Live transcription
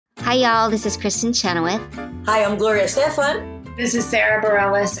Hi, y'all. This is Kristen Chenoweth. Hi, I'm Gloria Estefan. This is Sarah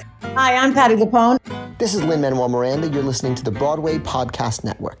Bareilles. Hi, I'm Patti LuPone. This is Lin-Manuel Miranda. You're listening to the Broadway Podcast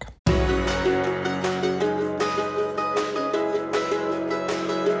Network.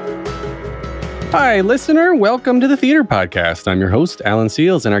 Hi, listener. Welcome to the Theater Podcast. I'm your host, Alan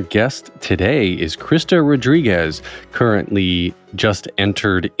Seals, and our guest today is Krysta Rodriguez, currently just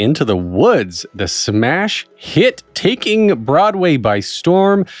entered Into the Woods, the smash hit taking Broadway by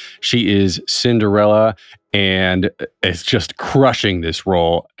storm. She is Cinderella and is just crushing this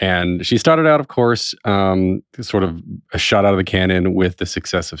role. And she started out, of course, sort of a shot out of the cannon with the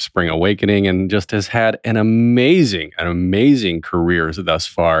success of Spring Awakening, and just has had an amazing career thus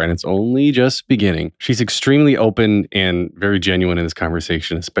far. And it's only just beginning. She's extremely open and very genuine in this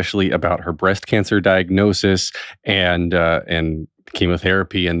conversation, especially about her breast cancer diagnosis and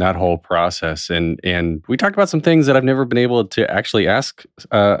chemotherapy and that whole process. And we talked about some things that I've never been able to actually ask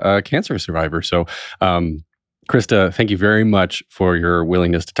a cancer survivor. So, Krysta, thank you very much for your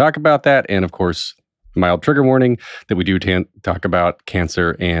willingness to talk about that. And of course, mild trigger warning that we do talk about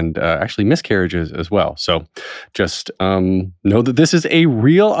cancer and actually miscarriages as well. So just know that this is a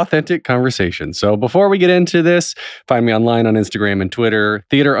real, authentic conversation. So before we get into this, find me online on Instagram and Twitter,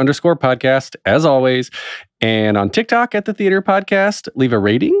 theater_podcast, as always. And on TikTok at The Theater Podcast. Leave a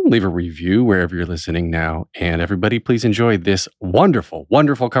rating, leave a review wherever you're listening now. And everybody, please enjoy this wonderful,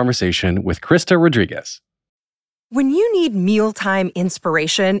 wonderful conversation with Krysta Rodriguez. When you need mealtime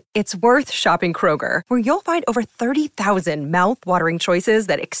inspiration, it's worth shopping Kroger, where you'll find over 30,000 mouth-watering choices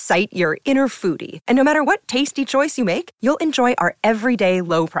that excite your inner foodie. And no matter what tasty choice you make, you'll enjoy our everyday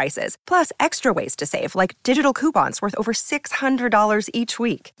low prices, plus extra ways to save, like digital coupons worth over $600 each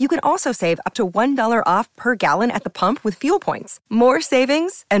week. You can also save up to $1 off per gallon at the pump with fuel points. More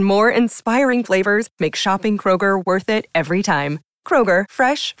savings and more inspiring flavors make shopping Kroger worth it every time. Kroger,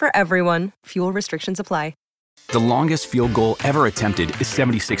 fresh for everyone. Fuel restrictions apply. The longest field goal ever attempted is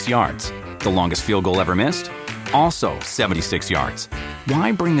 76 yards. The longest field goal ever missed? Also 76 yards.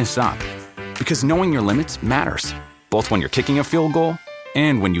 Why bring this up? Because knowing your limits matters, both when you're kicking a field goal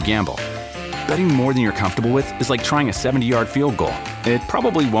and when you gamble. Betting more than you're comfortable with is like trying a 70-yard field goal. It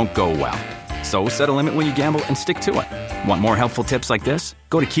probably won't go well. So set a limit when you gamble and stick to it. Want more helpful tips like this?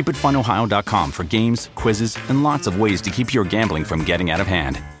 Go to keepitfunohio.com for games, quizzes, and lots of ways to keep your gambling from getting out of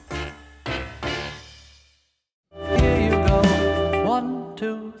hand.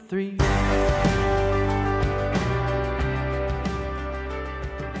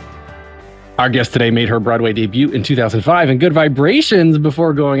 Our guest today made her Broadway debut in 2005 in Good Vibrations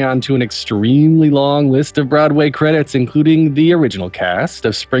before going on to an extremely long list of Broadway credits, including the original cast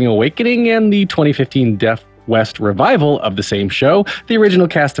of Spring Awakening and the 2015 Deaf West revival of the same show, the original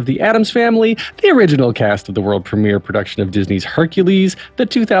cast of The Addams Family, the original cast of the world premiere production of Disney's Hercules, the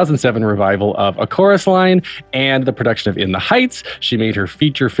 2007 revival of A Chorus Line, and the production of In the Heights. She made her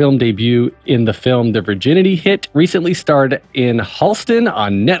feature film debut in the film The Virginity Hit, recently starred in Halston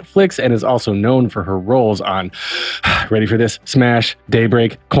on Netflix, and is also known for her roles on, ready for this, Smash,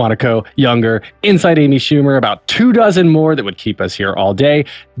 Daybreak, Quantico, Younger, Inside Amy Schumer, about 24 more that would keep us here all day.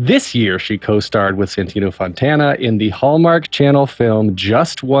 This year, she co-starred with Santino Fontana in the Hallmark Channel film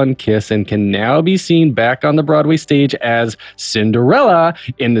Just One Kiss, and can now be seen back on the Broadway stage as Cinderella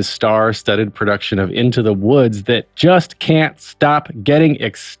in the star-studded production of Into the Woods that just can't stop getting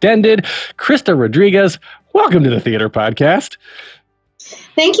extended. Krysta Rodriguez, welcome to the Theater Podcast.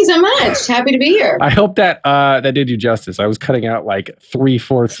 Thank you so much. Happy to be here. I hope that that did you justice. I was cutting out like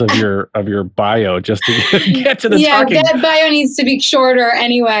 3/4 of your bio just to get to the talking. Yeah, that bio needs to be shorter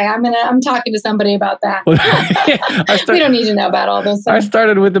anyway. I'm talking to somebody about that. We don't need to know about all those things. I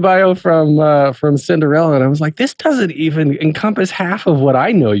started with the bio from Cinderella, and I was like, this doesn't even encompass half of what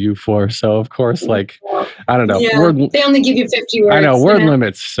I know you for. So of course, like, I don't know. Yeah, they only give you 50 words. I know, word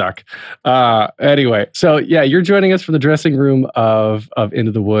limits suck. Anyway, so yeah, you're joining us from the dressing room of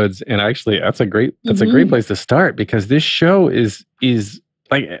Into the Woods, and actually that's a great place to start, because this show is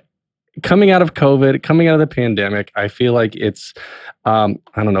like coming out of COVID, coming out of the pandemic. I feel like it's I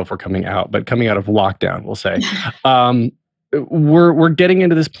don't know if we're coming out, but coming out of lockdown, we'll say. We're getting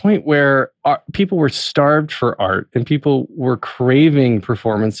into this point where people were starved for art, and people were craving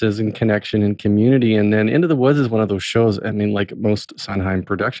performances and connection and community. And then Into the Woods is one of those shows, I mean, like most Sondheim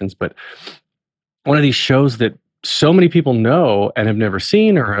productions, but one of these shows that so many people know and have never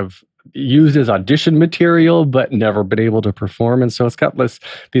seen or have used as audition material, but never been able to perform. And so it's got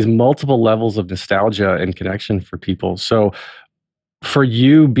these multiple levels of nostalgia and connection for people. So for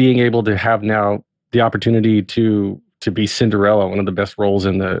you being able to have now the opportunity to to be Cinderella, one of the best roles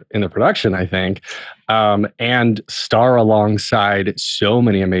in the production, I think, and star alongside so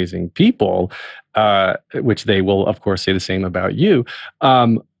many amazing people, which they will, of course, say the same about you.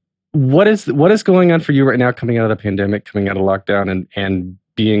 What is going on for you right now, coming out of the pandemic, coming out of lockdown, and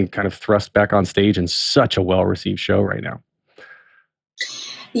being kind of thrust back on stage in such a well-received show right now?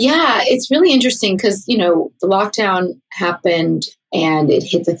 Yeah, it's really interesting because, the lockdown happened and it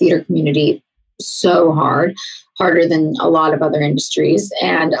hit the theater community so harder than a lot of other industries.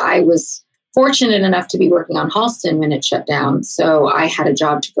 And I was fortunate enough to be working on Halston when it shut down. So I had a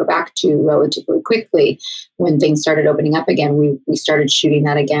job to go back to relatively quickly when things started opening up again. We started shooting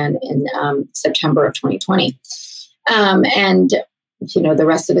that again in September of 2020. And the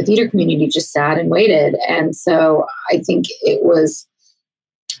rest of the theater community just sat and waited. And so I think it was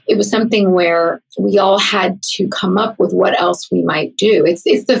something where we all had to come up with what else we might do. It's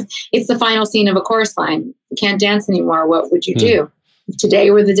the final scene of a chorus line. You can't dance anymore. What would you do? If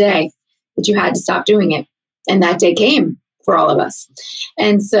today were the day that you had to stop doing it. And that day came for all of us.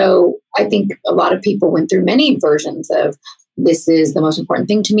 And so I think a lot of people went through many versions of, this is the most important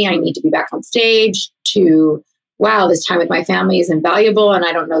thing to me. I need to be back on stage, to, wow, this time with my family is invaluable, and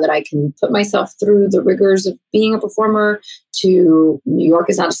I don't know that I can put myself through the rigors of being a performer, to New York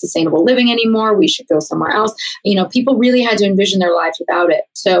is not a sustainable living anymore. We should go somewhere else. People really had to envision their lives without it.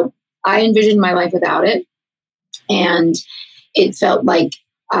 So I envisioned my life without it. And it felt like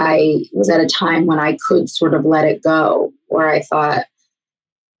I was at a time when I could sort of let it go, where I thought,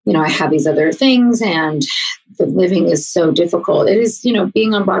 I have these other things and the living is so difficult. It is,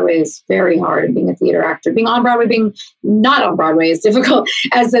 being on Broadway is very hard, and being a theater actor, being on Broadway, being not on Broadway is difficult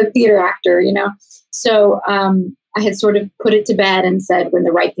as a theater actor, So I had sort of put it to bed and said, when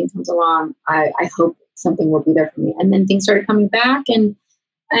the right thing comes along, I hope something will be there for me. And then things started coming back.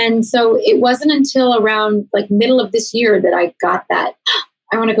 And so it wasn't until around like middle of this year that I got that,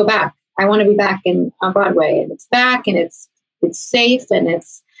 I want to go back. I want to be back on Broadway, and it's back, and it's safe, and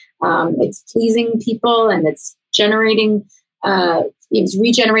it's pleasing people, and it's regenerating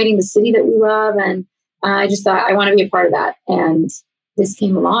the city that we love. And I just thought, I want to be a part of that. And this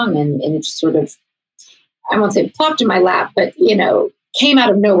came along, and it just sort of, I won't say plopped in my lap, but, came out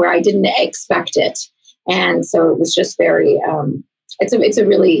of nowhere. I didn't expect it. And so it was just very, it's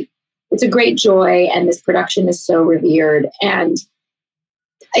a great joy. And this production is so revered. And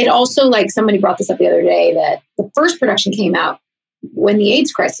it also, like, somebody brought this up the other day, that the first production came out when the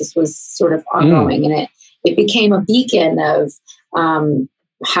AIDS crisis was sort of ongoing, and it became a beacon of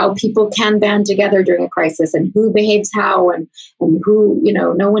how people can band together during a crisis, and who behaves how, and who,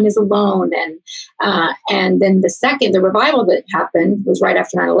 no one is alone. And then the revival that happened was right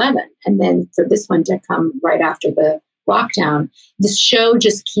after 9/11. And then for this one to come right after the lockdown, this show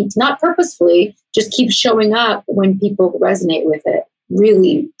just keeps, not purposefully, just keeps showing up when people resonate with it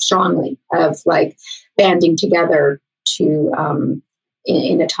really strongly, of like banding together to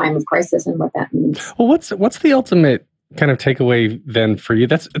in a time of crisis, and what that means. Well, what's the ultimate kind of takeaway then for you?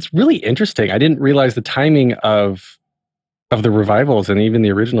 It's really interesting. I didn't realize the timing of the revivals and even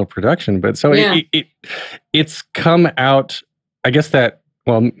the original production, but so yeah. It's come out, I guess that,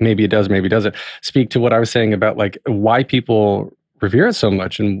 well, maybe it does, maybe it doesn't, speak to what I was saying about like why people revere it so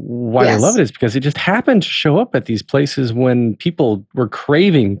much and why I love it, is because it just happened to show up at these places when people were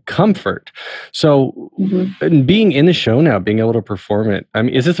craving comfort. So being in the show now, being able to perform it, I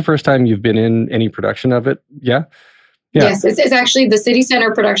mean, is this the first time you've been in any production of it? Yeah. Yes, it's actually the City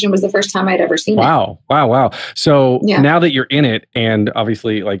Center production was the first time I'd ever seen it. Wow. So now that you're in it, and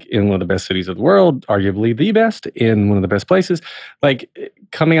obviously like in one of the best cities of the world, arguably the best, in one of the best places, like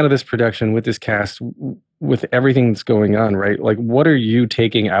coming out of this production with this cast, with everything that's going on, right? Like, what are you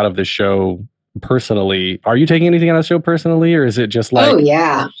taking out of the show personally? Are you taking anything out of the show personally, or is it just like... Oh,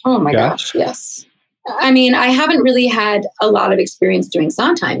 yeah. Oh, my gosh, yes. I mean, I haven't really had a lot of experience doing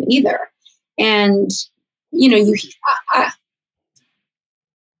Sondheim either. And...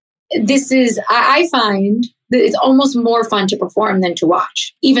 I find that it's almost more fun to perform than to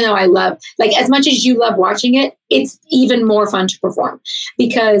watch, even though I love, like, as much as you love watching it, it's even more fun to perform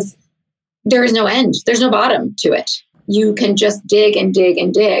because there is no end. There's no bottom to it. You can just dig and dig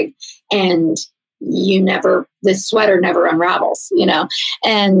and dig, and the sweater never unravels,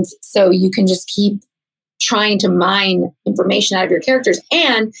 and so you can just keep trying to mine information out of your characters.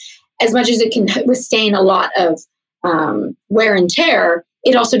 And as much as it can withstand a lot of wear and tear,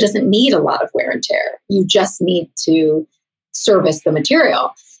 it also doesn't need a lot of wear and tear. You just need to service the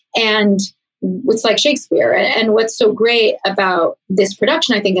material. And it's like Shakespeare. And what's so great about this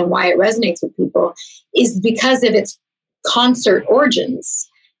production, I think, and why it resonates with people, is because of its concert origins.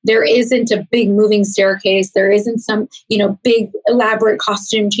 There isn't a big moving staircase. There isn't some, big elaborate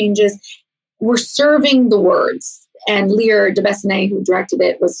costume changes. We're serving the words. And Lear de Bessonet, who directed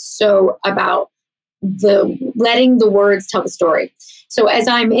it, was so about letting the words tell the story. So as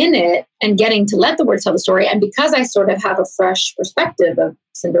I'm in it and getting to let the words tell the story, and because I sort of have a fresh perspective of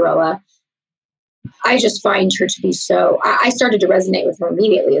Cinderella, I just find her to be I started to resonate with her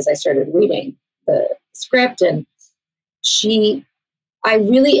immediately as I started reading the script. And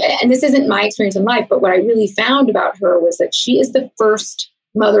and this isn't my experience in life, but what I really found about her was that she is the first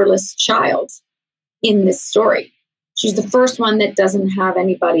motherless child in this story. She's the first one that doesn't have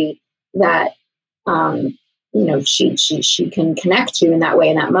anybody that, she can connect to in that way,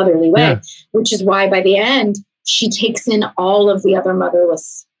 in that motherly way, which is why by the end, she takes in all of the other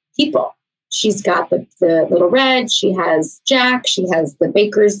motherless people. She's got the little Red, she has Jack, she has the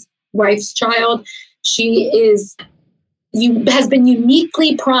baker's wife's child. She has been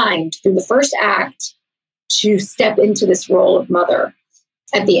uniquely primed through the first act to step into this role of mother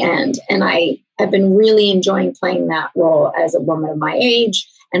at the end. And I've been really enjoying playing that role as a woman of my age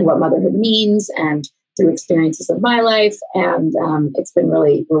and what motherhood means, and through experiences of my life. And it's been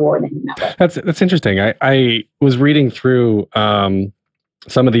really rewarding in that way. That's interesting. I was reading through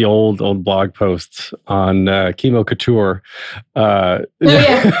some of the old blog posts on Chemo Couture,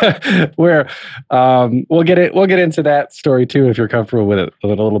 where we'll get into that story too if you're comfortable with it a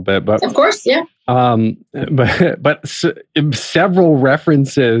little bit. But of course, yeah. But several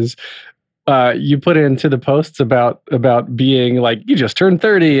references you put into the posts about being like, you just turned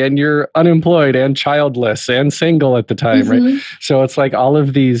 30 and you're unemployed and childless and single at the time, right? So it's like all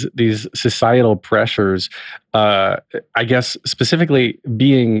of these societal pressures. I guess specifically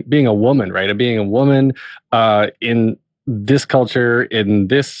being a woman, right? And being a woman in this culture, in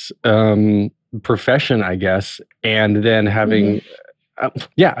this profession, I guess, and then having,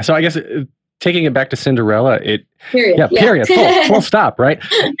 So I guess. Taking it back to Cinderella, period, full stop, right?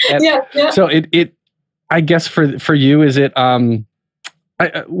 And so it, I guess for you, is it, I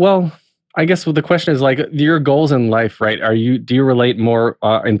guess the question is like your goals in life, right? Do you relate more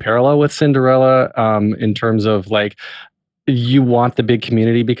in parallel with Cinderella in terms of like, you want the big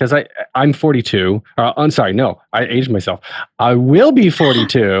community? Because I'm 42. I'm sorry, no, I aged myself. I will be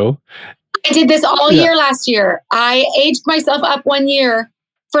 42. I did this all year last year. I aged myself up 1 year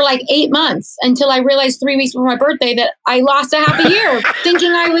for like 8 months until I realized 3 weeks before my birthday that I lost a half a year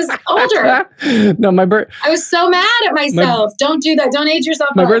thinking I was older. No, I was so mad at myself. Don't do that. Don't age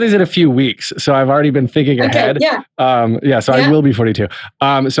yourself up. My birthday's in a few weeks, so I've already been thinking ahead. So I will be 42.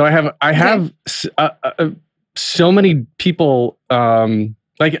 So I have so many people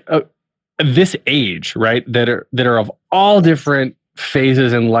this age, right, that are of all different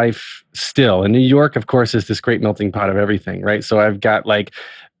phases in life still. And New York, of course, is this great melting pot of everything, right? So I've got like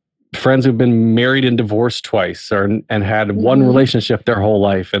friends who've been married and divorced twice and had one relationship their whole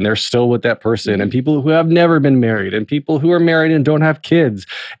life and they're still with that person, and people who have never been married, and people who are married and don't have kids.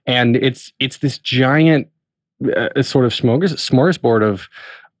 And it's this giant sort of smorgasbord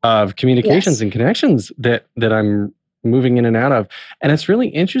of communications and connections that I'm moving in and out of. And it's really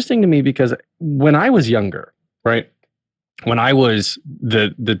interesting to me because when I was younger, right, when I was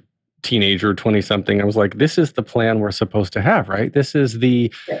the teenager, 20-something, I was like, this is the plan we're supposed to have, right? This is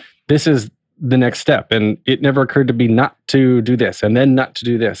the next step. And it never occurred to me not to do this and then not to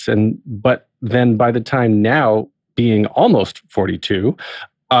do this. But then by the time now, being almost 42,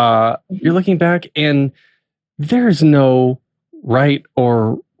 you're looking back and there's no right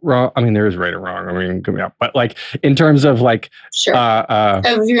or wrong. I mean, there is right or wrong. I mean, but like in terms of like of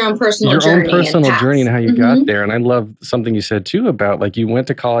your own personal journey and how you got there. And I love something you said too about like you went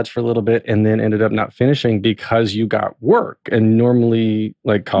to college for a little bit and then ended up not finishing because you got work. And normally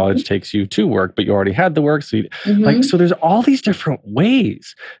like college takes you to work, but you already had the work. So so there's all these different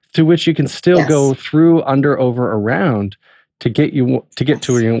ways through which you can still go through, under, over, around to get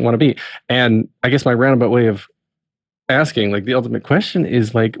to where you want to be. And I guess my roundabout way of asking, like the ultimate question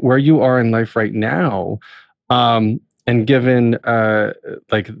is like where you are in life right now, and given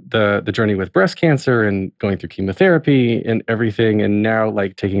like the journey with breast cancer and going through chemotherapy and everything, and now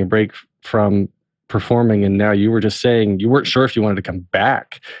like taking a break from performing, and now you were just saying you weren't sure if you wanted to come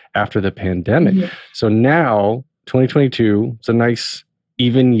back after the pandemic. So now 2022, it's a nice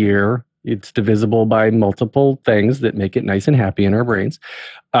even year. It's divisible by multiple things that make it nice and happy in our brains.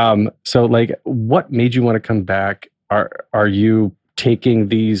 So like what made you want to come back? Are you taking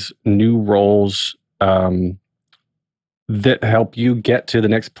these new roles that help you get to the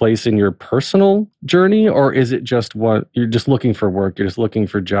next place in your personal journey? Or is it just you're just looking for work, you're just looking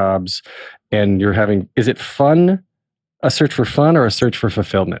for jobs, and is it fun a search for fun or a search for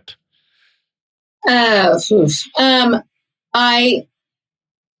fulfillment? It's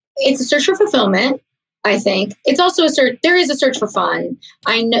a search for fulfillment. I think it's also a search. There is a search for fun.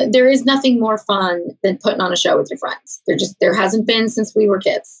 I know there is nothing more fun than putting on a show with your friends. There hasn't been since we were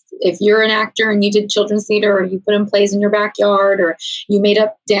kids. If you're an actor and you did children's theater, or you put in plays in your backyard, or you made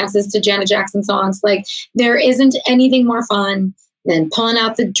up dances to Janet Jackson songs, like there isn't anything more fun than pulling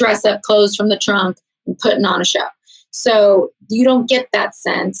out the dress up clothes from the trunk and putting on a show. So you don't get that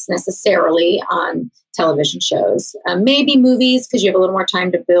sense necessarily on television shows. Maybe movies, because you have a little more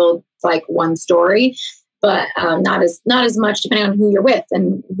time to build like one story, but not as much depending on who you're with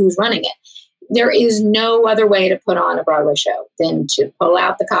and who's running it. There is no other way to put on a Broadway show than to pull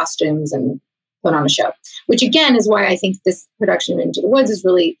out the costumes and put on a show, which again is why I think this production of Into the Woods is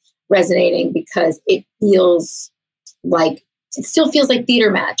really resonating, because it still feels like theater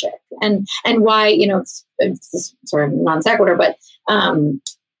magic, and why, it's this sort of non sequitur, but Phantom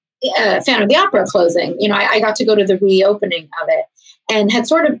of the Opera closing, I got to go to the reopening of it and had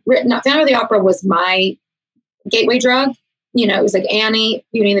sort of written up. Phantom of the Opera was my gateway drug. It was like Annie,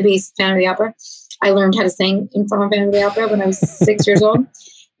 Beauty and the Beast, Phantom of the Opera. I learned how to sing in front of Phantom of the Opera when I was 6 years old.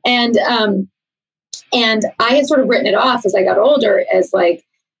 And I had sort of written it off as I got older as like,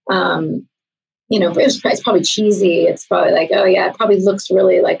 it's probably cheesy. It's probably like, oh yeah, it probably looks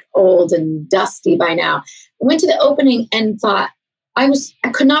really like old and dusty by now. I went to the opening and thought, I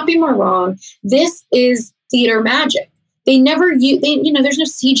could not be more wrong. This is theater magic. They never there's no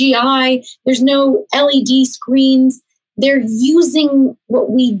CGI, there's no LED screens. They're using what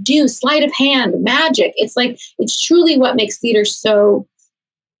we do, sleight of hand, magic. It's truly what makes theater so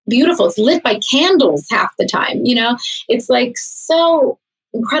beautiful. It's lit by candles half the time, it's like so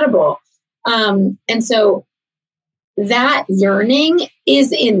incredible. And so that yearning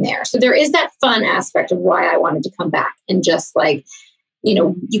is in there. So there is that fun aspect of why I wanted to come back and just like,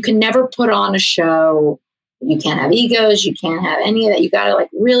 you can never put on a show. You can't have egos. You can't have any of that. You got to like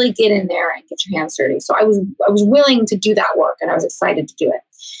really get in there and get your hands dirty. So I was willing to do that work, and I was excited to do it.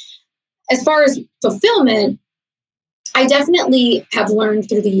 As far as fulfillment, I definitely have learned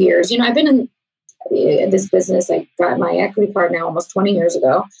through the years. I've been in this business. I got my equity card now almost 20 years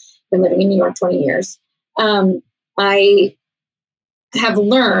ago. Been living in New York 20 years. I have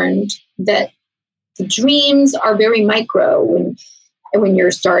learned that the dreams are very micro when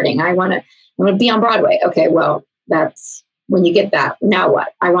you're starting. I want to be on Broadway. Okay, well, that's when you get that. Now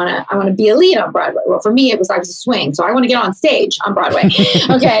what? I want to be a lead on Broadway. Well, for me, I was a swing, so I want to get on stage on Broadway.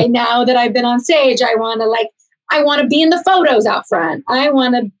 Okay, now that I've been on stage, I want to be in the photos out front. I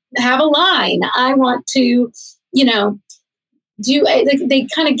want to have a line. I want to, they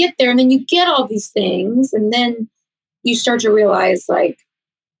kind of get there, and then you get all these things, and then you start to realize like,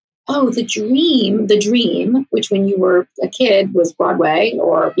 oh, the dream, which when you were a kid was Broadway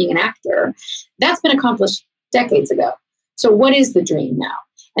or being an actor, that's been accomplished decades ago. So what is the dream now?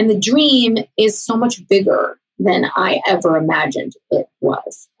 And the dream is so much bigger than I ever imagined it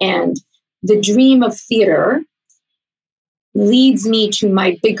was. And the dream of theater leads me to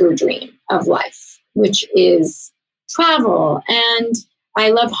my bigger dream of life, which is travel. And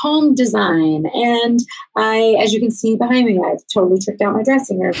I love home design. And as you can see behind me, I've totally tricked out my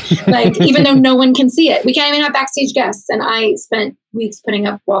dressing room. Even though no one can see it, we can't even have backstage guests. And I spent weeks putting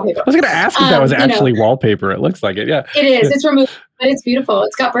up wallpaper. I was going to ask if that was actually wallpaper. It looks like it. Yeah, it is. It's removed, but it's beautiful.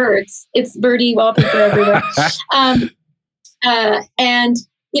 It's got birds. It's birdie wallpaper everywhere. And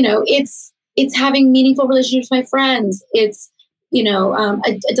it's having meaningful relationships with my friends. It's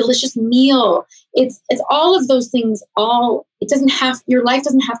a delicious meal. It's all of those things. Your life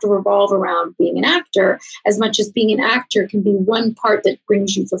doesn't have to revolve around being an actor as much as being an actor can be one part that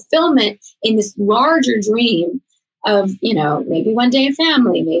brings you fulfillment in this larger dream of, maybe one day a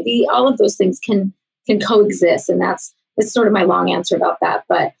family, maybe all of those things can coexist. And that's sort of my long answer about that.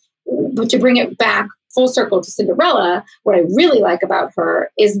 But to bring it back full circle to Cinderella, what I really like about her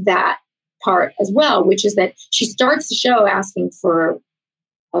is that part as well, which is that she starts the show asking for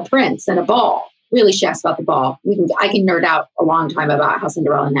a prince and a ball. Really, she asks about the ball. I can nerd out a long time about how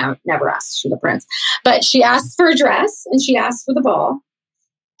Cinderella never asks for the prince, but she asks for a dress and she asks for the ball.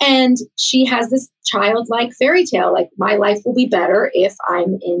 And she has this childlike fairy tale, like my life will be better if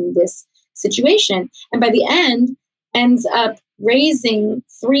I'm in this situation. And by the end, ends up raising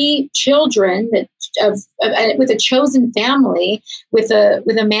 3 children with a chosen family, with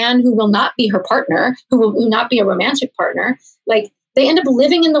a man who will not be her partner, who will not be a romantic partner. Like they end up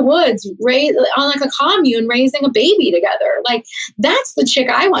living in the woods, on like a commune, raising a baby together. Like that's the chick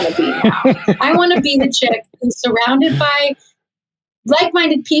I want to be now. I want to be the chick who's surrounded by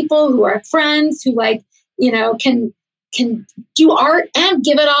like-minded people who are friends, who can can do art and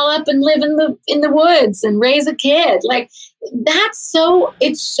give it all up and live in the woods and raise a kid. Like it's so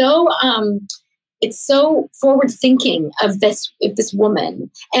forward thinking of this woman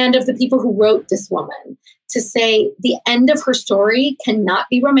and of the people who wrote this woman to say the end of her story cannot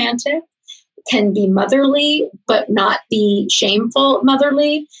be romantic, can be motherly, but not be shameful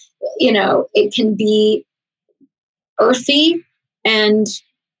motherly. It can be earthy and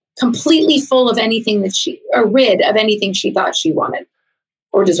completely full of anything or rid of anything she thought she wanted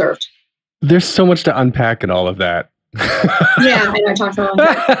or deserved. There's so much to unpack in all of that. Yeah, I know. I talked for a long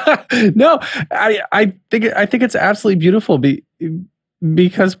time. No, I think it's absolutely beautiful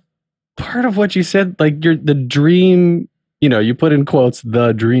because part of what you said, like the dream, you put in quotes,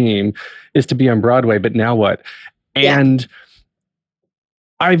 the dream is to be on Broadway, but now what? And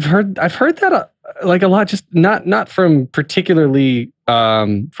I've heard that like a lot, just not from particularly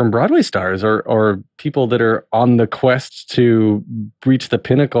from Broadway stars or people that are on the quest to reach the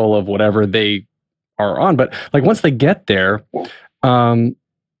pinnacle of whatever they are on, but like once they get there,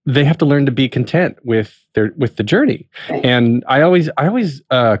 they have to learn to be content with the journey. And I always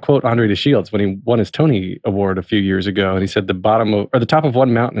quote Andre de Shields when he won his Tony Award a few years ago, and he said the top of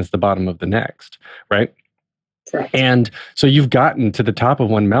one mountain is the bottom of the next, right? Correct. And so you've gotten to the top of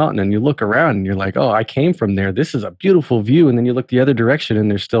one mountain and you look around and you're like, oh, I came from there. This is a beautiful view. And then you look the other direction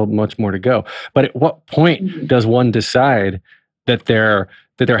and there's still much more to go. But at what point does one decide that they're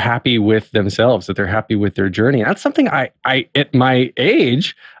happy with themselves, that they're happy with their journey? And that's something I at my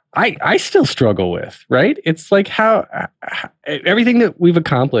age, I still struggle with, right? It's like how everything that we've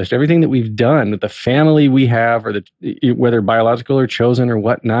accomplished, everything that we've done, the family we have, or whether biological or chosen or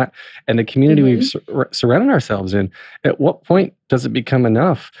whatnot, and the community we've surrounded ourselves in, at what point does it become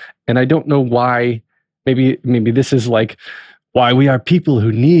enough? And I don't know why. Maybe this is like why we are people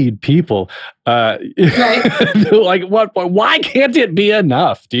who need people. Right. Like what? Why can't it be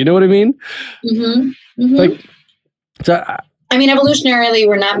enough? Do you know what I mean? Like so. I mean, evolutionarily,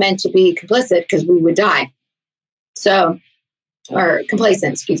 we're not meant to be complicit because we would die. So, or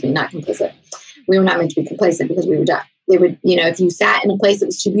complacent, excuse me, not complicit. We were not meant to be complacent because we would die. They would, if you sat in a place that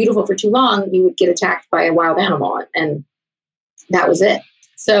was too beautiful for too long, you would get attacked by a wild animal, and that was it.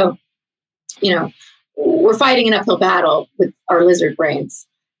 So, we're fighting an uphill battle with our lizard brains.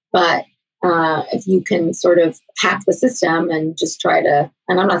 But if you can sort of hack the system and just try to,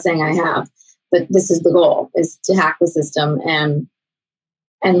 and I'm not saying I have, but this is the goal, is to hack the system and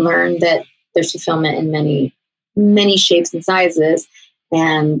learn that there's fulfillment in many, many shapes and sizes.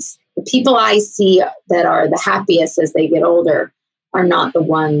 And the people I see that are the happiest as they get older are not the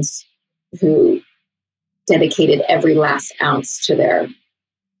ones who dedicated every last ounce to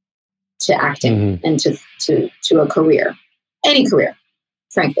acting and to a career, any career,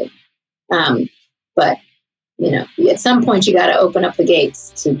 frankly. But at some point you got to open up the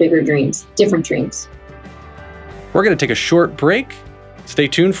gates to bigger dreams, different dreams. We're going to take a short break. Stay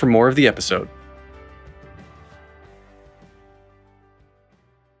tuned for more of the episode.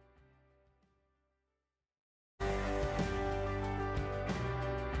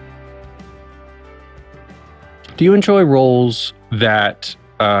 Do you enjoy roles that,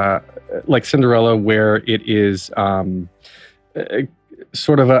 like Cinderella, where it is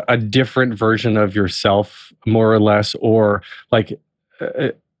sort of a different version of yourself, more or less, or like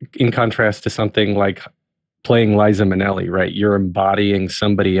in contrast to something like playing Liza Minnelli, right? You're embodying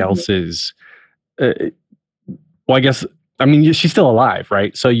somebody else's. She's still alive,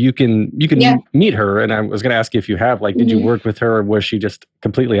 right? So you can meet her. And I was going to ask you if you have, like, did you work with her, or was she just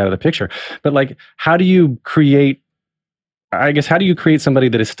completely out of the picture? But like, how do you create somebody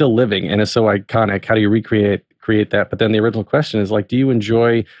that is still living and is so iconic? How do you recreate that? But then the original question is like, do you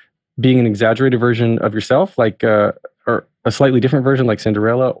enjoy being an exaggerated version of yourself, like or a slightly different version like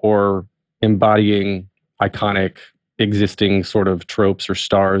Cinderella, or embodying iconic existing sort of tropes or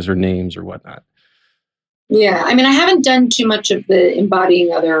stars or names or whatnot? Yeah, I mean, I haven't done too much of the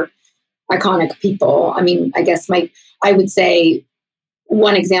embodying other iconic people. I mean, I guess I would say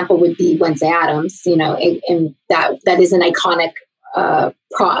one example would be Wednesday Addams, and that is an iconic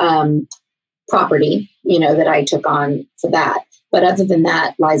property, that I took on for that. But other than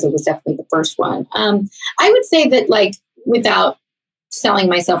that, Liza was definitely the first one. I would say that, like, without selling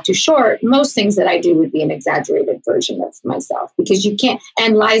myself too short, most things that I do would be an exaggerated version of myself, because you can't,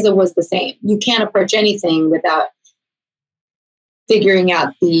 and Liza was the same. You can't approach anything without figuring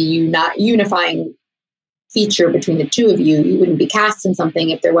out the unifying feature between the two of you. You wouldn't be cast in something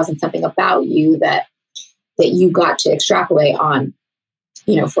if there wasn't something about you that you got to extrapolate on,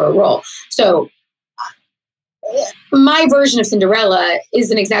 for a role. So my version of Cinderella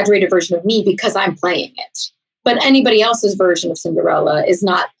is an exaggerated version of me because I'm playing it. but anybody else's version of Cinderella is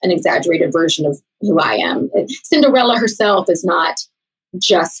not an exaggerated version of who I am. Cinderella herself is not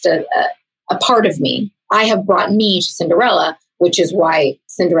just a part of me. I have brought me to Cinderella, which is why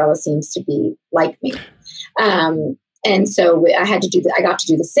Cinderella seems to be like me. And so I got to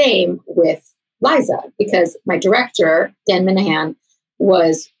do the same with Liza, because my director, Dan Minahan,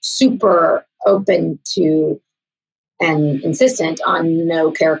 was super open to and insistent on no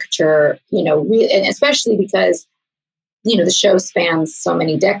caricature, and especially because, the show spans so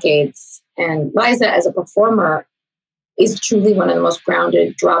many decades. And Liza, as a performer, is truly one of the most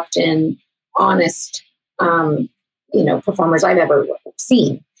grounded, dropped in, honest, performers I've ever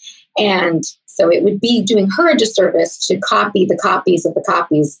seen. And so it would be doing her a disservice to copy the copies of the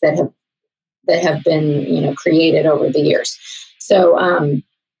copies that have been, created over the years. So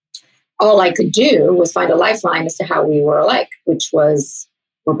all I could do was find a lifeline as to how we were alike, which was,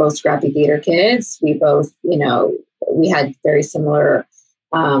 we're both scrappy theater kids. We both, we had very similar,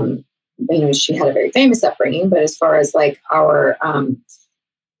 she had a very famous upbringing, but as far as like our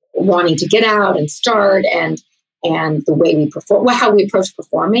wanting to get out and start and the way we perform, how we approach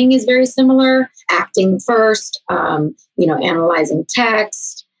performing is very similar. Acting first, analyzing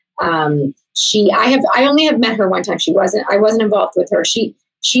text. I only have met her one time. I wasn't involved with her.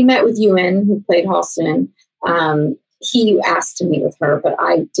 She met with Ewan, who played Halston. He asked to meet with her, but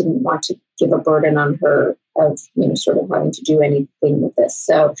I didn't want to give a burden on her of, sort of having to do anything with this.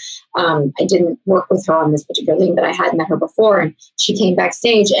 So I didn't work with her on this particular thing, but I had met her before, and she came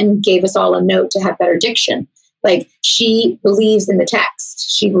backstage and gave us all a note to have better diction. Like, she believes in the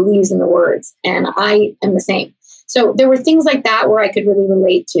text, she believes in the words, and I am the same. So there were things like that where I could really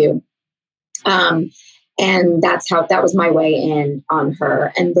relate to. And that was my way in on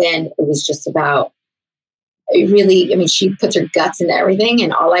her. And then it was just about she puts her guts into everything,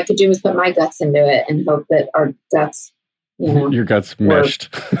 and all I could do was put my guts into it and hope that our guts, your guts meshed.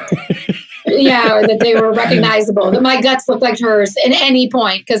 Or that they were recognizable, that my guts looked like hers at any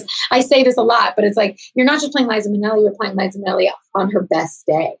point. Because I say this a lot, but it's like, you're not just playing Liza Minnelli, you're playing Liza Minnelli on her best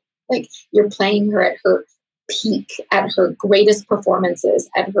day. Like, you're playing her at her peak, at her greatest performances,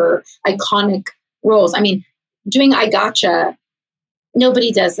 at her iconic roles. I mean, doing I Gotcha,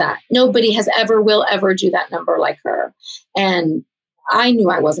 nobody does that. Nobody will ever do that number like her. And I knew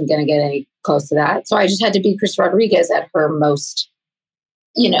I wasn't going to get any close to that. So I just had to be Chris Rodriguez at her most,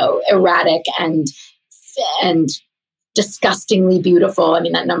 erratic and disgustingly beautiful. I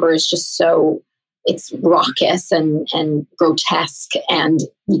mean, that number is just so, it's raucous and grotesque, and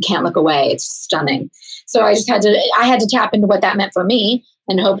you can't look away. It's stunning. So I had to tap into what that meant for me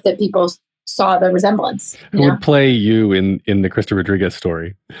and hope that people saw the resemblance. Who would play you in the Krista Rodriguez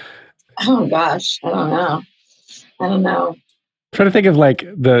story? Oh gosh, I don't know. I'm trying to think of like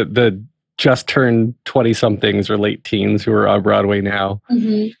the just turned 20 somethings or late teens who are on Broadway now.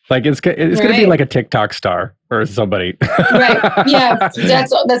 Mm-hmm. Like it's going to be like a TikTok star or somebody. Right. Yeah.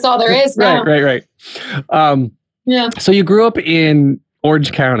 That's all there is now. Right. Yeah. So you grew up in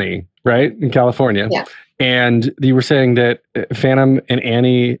Orange County, right? In California. Yeah. And you were saying that Phantom and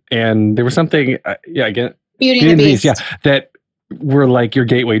Annie, and there was something, again, Beauty and the Beast, that were like your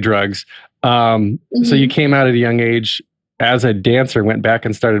gateway drugs. Mm-hmm. So you came out at a young age as a dancer, went back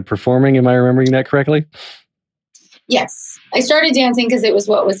and started performing. Am I remembering that correctly? Yes. I started dancing because it was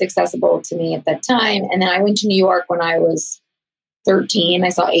what was accessible to me at that time. And then I went to New York when I was 13. I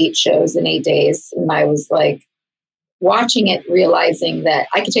saw 8 shows in 8 days. And I was like, watching it, realizing that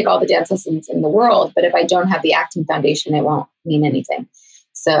I could take all the dance lessons in the world, but if I don't have the acting foundation, it won't mean anything.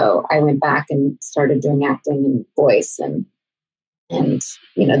 So I went back and started doing acting and voice, and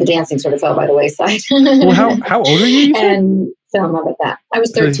the dancing sort of fell by the wayside. Well, how old are you? And fell in love with that. I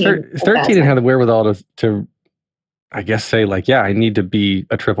was 13. 13 and had the wherewithal to, I guess, say like, yeah, I need to be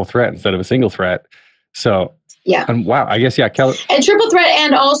a triple threat instead of a single threat. So yeah. And wow, I guess, yeah. And triple threat,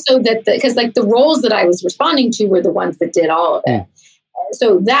 and also that, because like the roles that I was responding to were the ones that did all of it.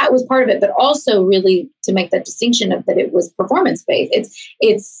 So that was part of it, but also really to make that distinction of that it was performance based.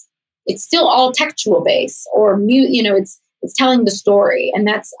 It's still all textual based, or it's telling the story. And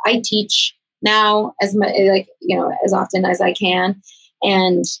that's, I teach now as much, as often as I can.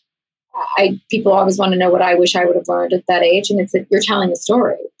 And people always want to know what I wish I would have learned at that age. And it's that you're telling a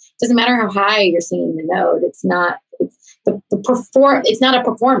story. Doesn't matter how high you're singing the note. It's not a performance. It's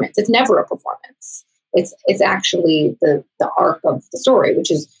never a performance. It's actually the arc of the story,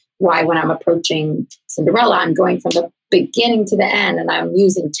 which is why when I'm approaching Cinderella, I'm going from the beginning to the end, and I'm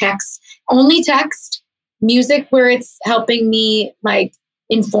using only text, music where it's helping me like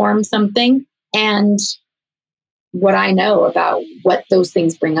inform something, and what I know about what those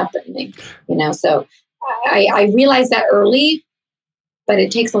things bring up in me. So I realized that early, but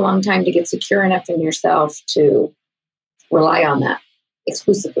it takes a long time to get secure enough in yourself to rely on that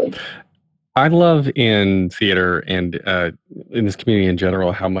exclusively. I love in theater and in this community in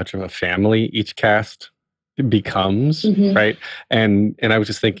general how much of a family each cast becomes, right? And I was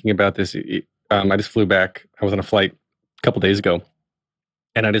just thinking about this. I just flew back. I was on a flight a couple days ago,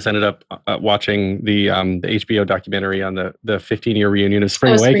 and I just ended up watching the HBO documentary on the 15-year reunion of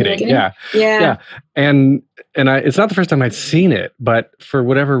Spring Awakening. Yeah. And it's not the first time I'd seen it, but for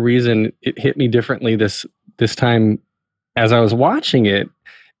whatever reason, it hit me differently this time as I was watching it,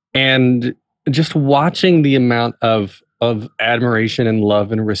 and just watching the amount of admiration and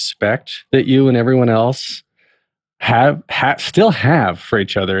love and respect that you and everyone else still have for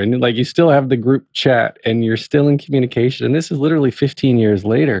each other. And like, you still have the group chat and you're still in communication. And this is literally 15 years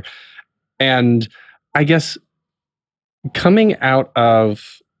later. And I guess coming out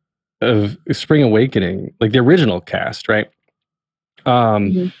of Spring Awakening, like the original cast, right?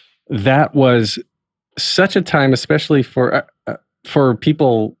 That was such a time, especially for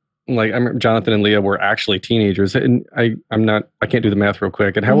people like, I remember Jonathan and Leah were actually teenagers, and I can't do the math real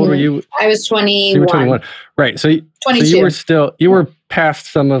quick. And how old were you? I was 21. You were 21, right? So 22. So you were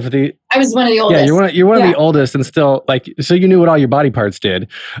past some of the. I was one of the oldest. Yeah, you're one of the oldest, and still like, so you knew what all your body parts did.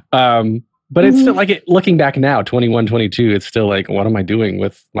 But it's still like, looking back now, 21, 22, it's still like, what am I doing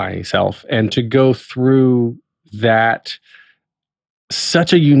with myself? And to go through that.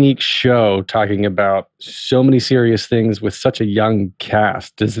 Such a unique show talking about so many serious things with such a young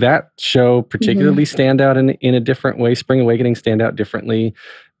cast. Does that show particularly stand out in a different way? Spring Awakening stand out differently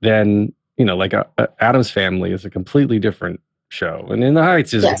than, like Addams Family is a completely different show. And In the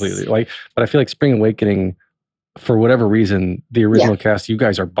Heights is completely but I feel like Spring Awakening, for whatever reason, the original cast, you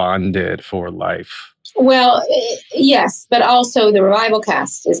guys are bonded for life. Well, yes, but also the revival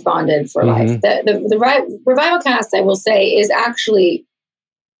cast is bonded for life. The revival cast, I will say, is actually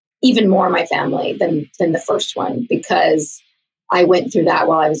even more my family than the first one, because I went through that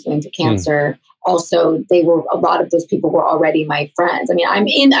while I was going through cancer. Also, a lot of those people were already my friends. I mean,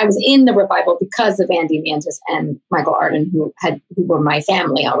 I was in the revival because of Andy Mantis and Michael Arden, who were my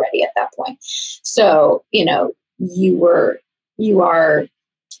family already at that point. So, you are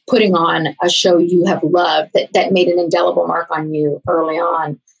putting on a show you have loved that made an indelible mark on you early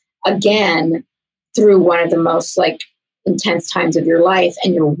on, again, through one of the most like intense times of your life,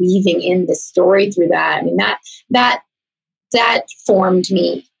 and you're weaving in this story through that. I mean, that formed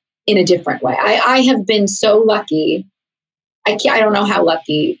me in a different way. I have been so lucky. I don't know how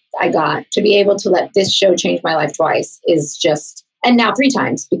lucky I got to be able to let this show change my life twice, and now 3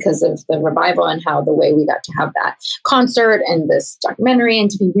 times, because of the revival and how the way we got to have that concert and this documentary, and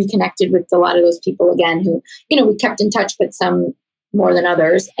to be reconnected with a lot of those people again who, we kept in touch, but some more than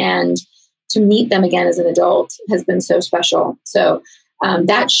others. And to meet them again as an adult has been so special. So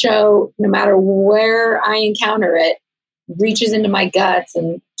that show, no matter where I encounter it, reaches into my guts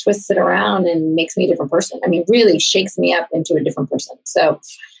and twists it around and makes me a different person. I mean, really shakes me up into a different person. So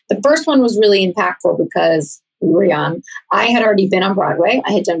the first one was really impactful because we were young. I had already been on Broadway.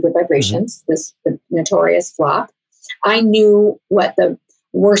 I had done Good Vibrations, the notorious flop. I knew what the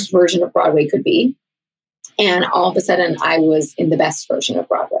worst version of Broadway could be. And all of a sudden, I was in the best version of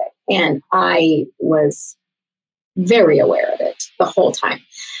Broadway. And I was very aware of it the whole time.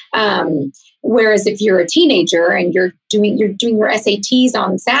 Whereas if you're a teenager and you're doing your SATs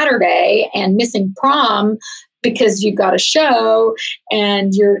on Saturday and missing prom because you've got a show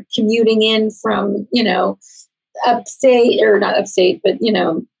and you're commuting in from, upstate, or not upstate, but,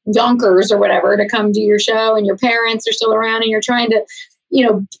 Yonkers or whatever, to come to your show, and your parents are still around, and you're trying to,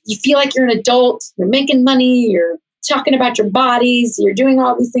 you feel like you're an adult, you're making money, you're talking about your bodies, you're doing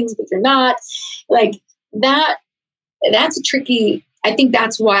all these things, but you're not. Like that's a tricky, I think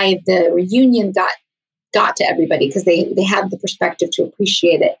that's why the reunion got to everybody, because they have the perspective to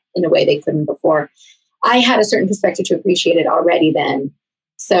appreciate it in a way they couldn't before. I had a certain perspective to appreciate it already then.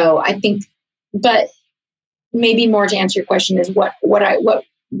 So I think, but maybe more to answer your question is what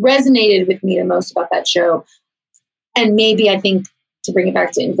resonated with me the most about that show. And maybe I think to bring it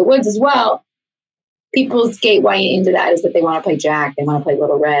back to Into the Woods as well, people's gateway into that is that they want to play Jack, they want to play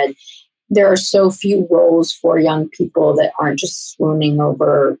Little Red. There are so few roles for young people that aren't just swooning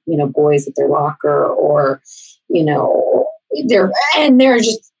over, boys at their locker, or, there are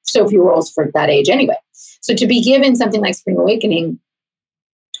just so few roles for that age anyway. So to be given something like Spring Awakening,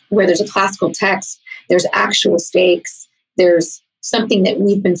 where there's a classical text, there's actual stakes, there's something that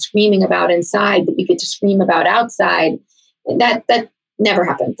we've been screaming about inside that you get to scream about outside, that never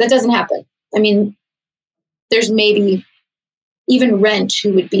happens. That doesn't happen. I mean, there's maybe even Rent,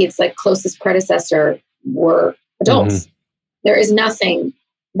 who would be its like closest predecessor, were adults. There is nothing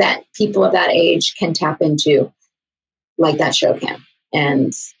that people of that age can tap into like that show can.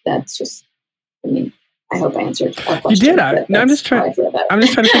 And that's just, I mean, I hope I answered that question. You did. I'm just trying to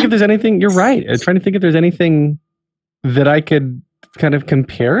think if there's anything, you're right. I'm trying to think if there's anything that I could kind of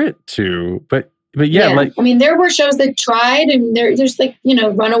compare it to, but yeah, like, I mean, there were shows that tried, and there's like, you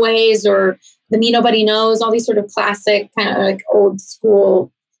know, Runaways or The Me Nobody Knows, all these sort of classic kind of like old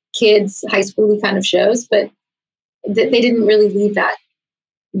school kids, high schooly kind of shows, but they didn't really leave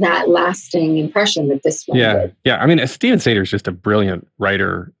that lasting impression that this one did. Yeah. I mean, Steven Sater is just a brilliant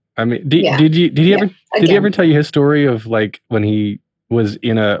writer. I mean, did he ever tell you his story of like when he was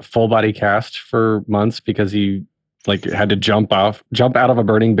in a full body cast for months because he like had to jump out of a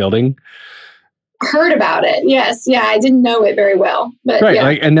burning building? Heard about it. Yes. Yeah. I didn't know it very well, but right.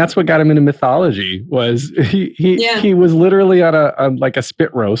 Like, and that's what got him into mythology was he was literally on a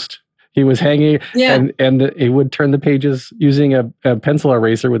spit roast. He was hanging and he would turn the pages using a pencil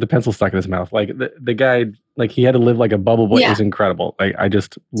eraser with a pencil stuck in his mouth. Like the guy, like he had to live like a bubble boy. It was incredible. Like I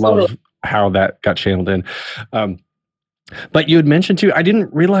just love how that got channeled in. But you had mentioned too, I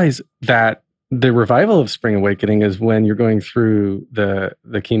didn't realize that the revival of Spring Awakening is when you're going through the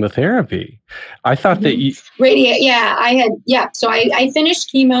chemotherapy. I thought that you So I finished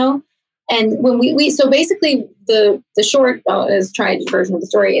chemo, and when we so basically the short as tried version of the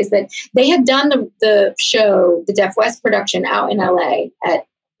story is that they had done the show, the Deaf West production, out in LA at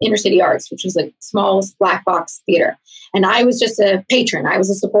Inner City Arts, which was a small black box theater, and I was just a patron. I was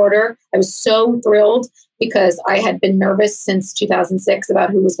a supporter. I was so thrilled because I had been nervous since 2006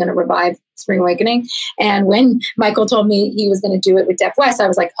 about who was going to revive Spring Awakening. And when Michael told me he was going to do it with Deaf West, I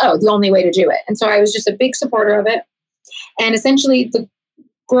was like, oh, the only way to do it. And so I was just a big supporter of it. And essentially the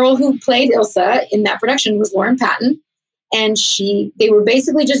girl who played Ilsa in that production was Lauren Patton. And they were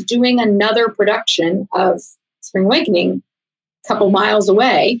basically just doing another production of Spring Awakening a couple miles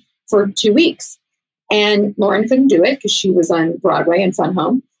away for 2 weeks. And Lauren couldn't do it because she was on Broadway and Fun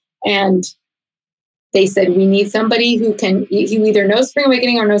Home. And they said, we need somebody who either knows Spring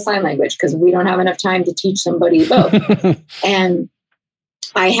Awakening or knows sign language because we don't have enough time to teach somebody both. And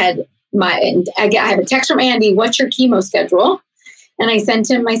I have a text from Andy, what's your chemo schedule? And I sent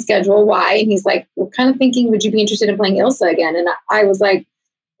him my schedule. Why? And he's like, we're kind of thinking, would you be interested in playing Ilsa again? And I was like,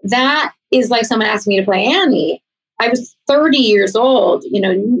 that is like someone asked me to play Annie. I was 30 years old. You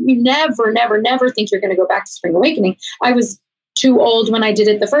know, you never think you're going to go back to Spring Awakening. I was too old when I did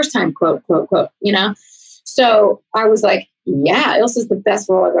it the first time, quote, you know? So I was like, yeah, Ilsa's the best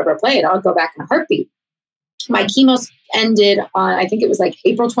role I've ever played. I'll go back in a heartbeat. My chemo ended on, I think it was like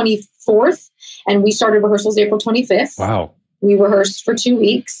April 24th, and we started rehearsals April 25th. Wow. We rehearsed for 2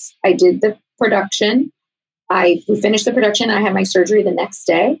 weeks. I did the production. We finished the production. I had my surgery the next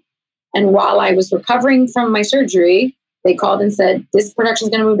day. And while I was recovering from my surgery, they called and said, this production is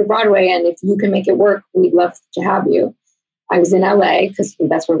going to move to Broadway, and if you can make it work, we'd love to have you. I was in LA because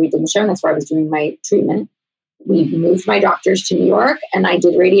that's where we did the show, and that's where I was doing my treatment. We moved my doctors to New York, and I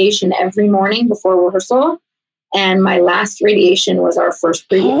did radiation every morning before rehearsal. And my last radiation was our first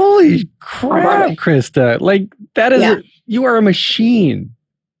preview. Holy crap, Krista. Like, that is, you are a machine.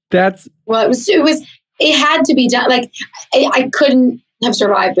 It had to be done. Like, I couldn't have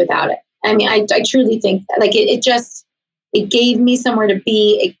survived without it. I mean, I truly think that, like, it gave me somewhere to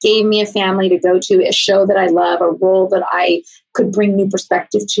be. It gave me a family to go to, a show that I love, a role that I could bring new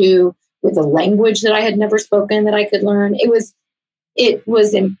perspective to, with a language that I had never spoken that I could learn. It was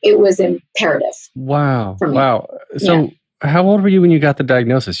imperative. Wow. Wow. So how old were you when you got the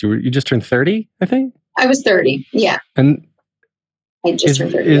diagnosis? You just turned 30, I think? I was 30. Yeah. And I just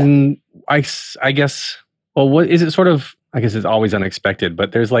turned 30. I guess, well, what is it sort of, I guess it's always unexpected,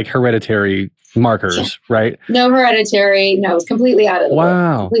 but there's like hereditary markers, right? No hereditary. No, it's completely out of the way.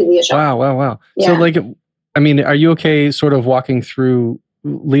 Completely a shock. Wow. Yeah. So like, I mean, are you okay sort of walking through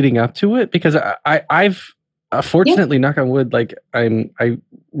leading up to it? Because I've fortunately, knock on wood, like I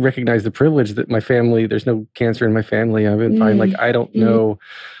recognize the privilege that my family, there's no cancer in my family. I've been fine. Like, I don't know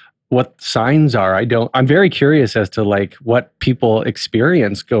what signs are. I'm very curious as to like what people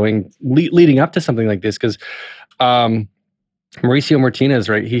experience leading up to something like this. Cause, Mauricio Martinez,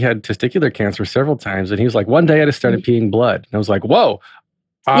 right? He had testicular cancer several times, and he was like, one day I just started peeing blood. And I was like, whoa,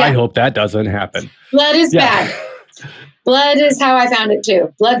 I hope that doesn't happen. Blood is bad. Blood is how I found it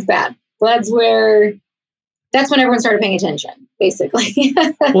too. Blood's bad. That's when everyone started paying attention, basically.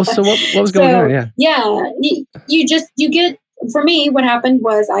 Well, so what was going on? Yeah. You get, for me, what happened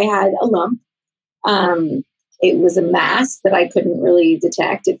was I had a lump. It was a mass that I couldn't really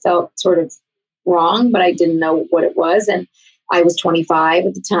detect. It felt sort of wrong, but I didn't know what it was. And I was 25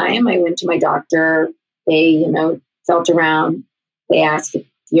 at the time. I went to my doctor They, felt around. They asked if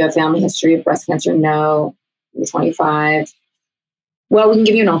you have family history of breast cancer. No. You're 25. Well, we can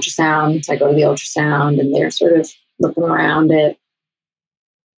give you an ultrasound. So I go to the ultrasound and they're sort of looking around it.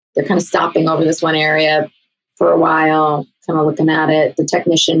 They're kind of stopping over this one area for a while, kind of looking at it. The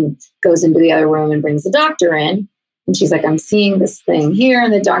technician goes into the other room and brings the doctor in. And she's like, I'm seeing this thing here.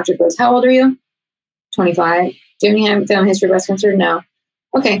 And the doctor goes, how old are you? 25. Do you have any family history of breast cancer? No.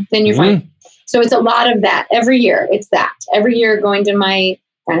 Okay, then you're fine. So it's a lot of that every year. It's that every year going to my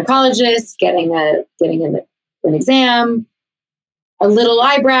gynecologist, getting an exam, a little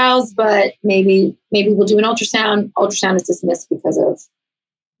eyebrows, but maybe we'll do an ultrasound. Ultrasound is dismissed because of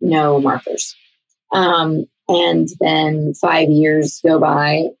no markers. And then 5 years go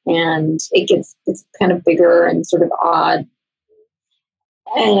by and it's kind of bigger and sort of odd.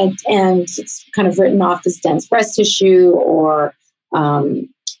 And it's kind of written off as dense breast tissue or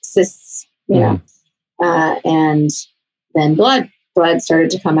cysts, and then blood started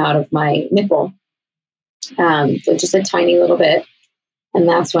to come out of my nipple. So just a tiny little bit. And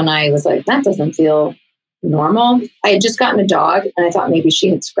that's when I was like, that doesn't feel normal. I had just gotten a dog and I thought maybe she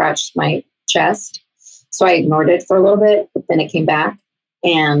had scratched my chest. So I ignored it for a little bit, but then it came back.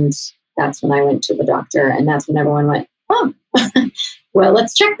 And that's when I went to the doctor. And that's when everyone went, oh, well,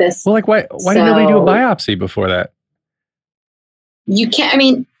 let's check this. Well, like why didn't nobody do a biopsy before that? You can't,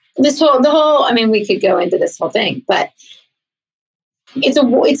 we could go into this whole thing, but it's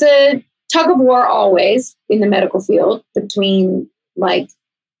a tug of war always in the medical field between like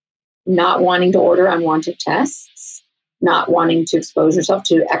not wanting to order unwanted tests, not wanting to expose yourself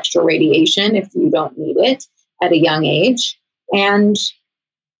to extra radiation if you don't need it at a young age, and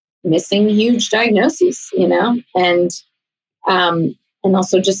missing huge diagnoses, and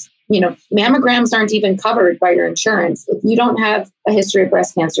also just, mammograms aren't even covered by your insurance. If you don't have a history of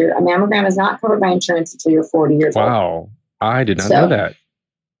breast cancer, a mammogram is not covered by insurance until you're 40 years old. Wow. I did not know that.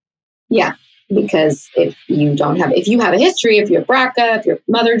 Yeah. Because if you have a history, if you have BRCA, if your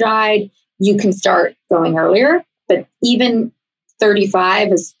mother died, you can start going earlier. But even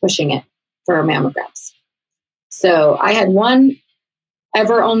 35 is pushing it for mammograms. So I had one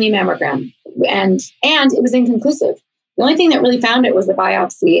ever only mammogram, and it was inconclusive. The only thing that really found it was the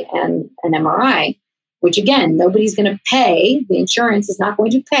biopsy and an MRI, which again, nobody's going to pay. The insurance is not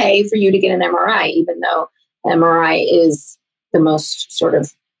going to pay for you to get an MRI, even though MRI is the most sort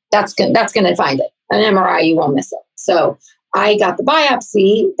of, that's going to find it. An MRI, you won't miss it. So I got the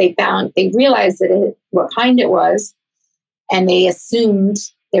biopsy. They realized what kind it was. And they assumed,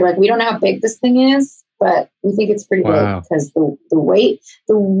 they were like, we don't know how big this thing is, but we think it's pretty big because the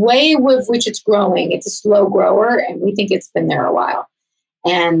way with which it's growing, it's a slow grower, and we think it's been there a while.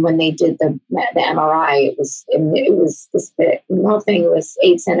 And when they did the MRI, it was this big. The whole thing was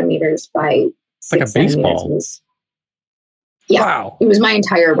 8 centimeters by 6 like a baseball. Wow. It was my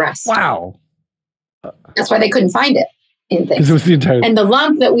entire breast. Wow. That's why they couldn't find it in things. It was the entire. And the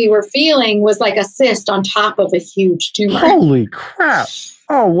lump that we were feeling was like a cyst on top of a huge tumor. Holy crap.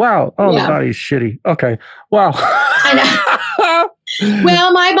 Oh, wow. Oh, yeah. The body's shitty. Okay. Wow. I know.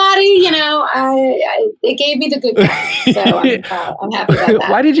 Well, my body, it gave me the good kind. So I'm happy about that.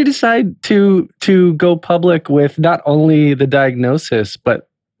 Why did you decide to go public with not only the diagnosis, but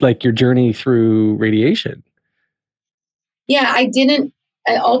like your journey through radiation? Yeah, I didn't.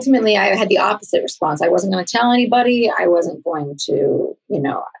 Ultimately, I had the opposite response. I wasn't going to tell anybody. I wasn't going to,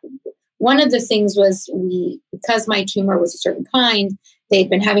 one of the things was because my tumor was a certain kind, they'd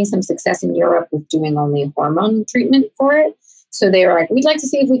been having some success in Europe with doing only hormone treatment for it. So they were like, we'd like to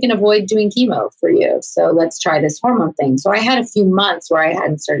see if we can avoid doing chemo for you. So let's try this hormone thing. So I had a few months where I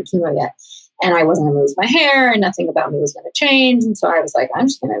hadn't started chemo yet, and I wasn't going to lose my hair and nothing about me was going to change. And so I was like, I'm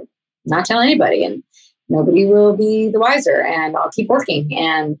just going to not tell anybody, and nobody will be the wiser, and I'll keep working.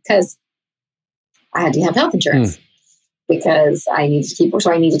 And because I had to have health insurance because I needed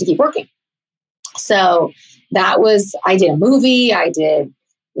to keep working. So I did a movie. I did,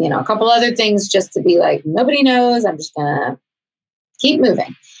 a couple other things just to be like, nobody knows. I'm just going to keep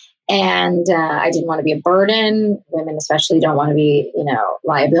moving. And I didn't want to be a burden. Women especially don't want to be,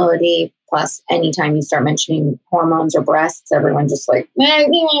 liability. Plus, anytime you start mentioning hormones or breasts, everyone just like, they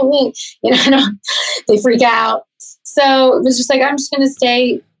freak out. So it was just like, I'm just going to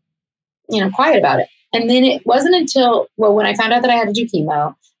stay, quiet about it. And then it wasn't until, when I found out that I had to do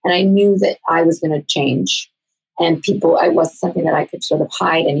chemo and I knew that I was going to change and it wasn't something that I could sort of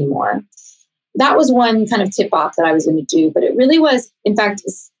hide anymore. That was one kind of tip off that I was going to do. But it really was, in fact,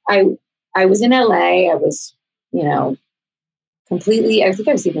 I was in LA. I was, completely, I think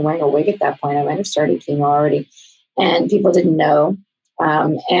I was even wearing a wig at that point. I might have started chemo already, and people didn't know.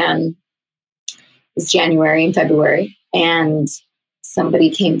 And was January and February. And somebody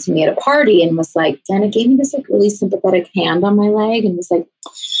came to me at a party and was like, Dana gave me this like really sympathetic hand on my leg and was like,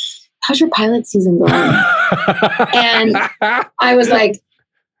 how's your pilot season going? And I was like,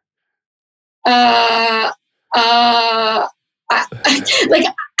 I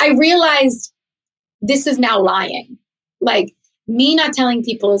realized this is now lying. Like, me not telling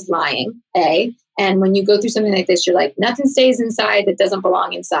people is lying, A. And when you go through something like this, you're like, nothing stays inside that doesn't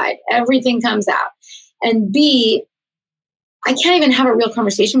belong inside. Everything comes out. And B, I can't even have a real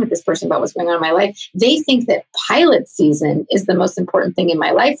conversation with this person about what's going on in my life. They think that pilot season is the most important thing in my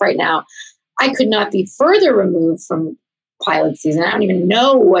life right now. I could not be further removed from pilot season. I don't even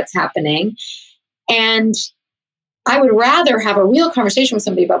know what's happening. And I would rather have a real conversation with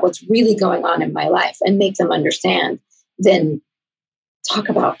somebody about what's really going on in my life and make them understand than talk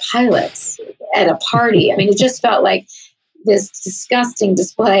about pilots at a party. I mean, it just felt like this disgusting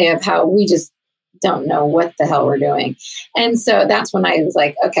display of how we just don't know what the hell we're doing. And so that's when I was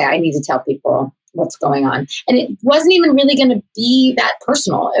like, okay, I need to tell people what's going on. And it wasn't even really going to be that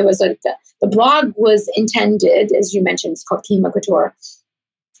personal. It was like the blog was intended, as you mentioned, it's called Chemo Couture,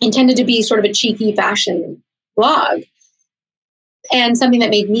 intended to be sort of a cheeky fashion blog and something that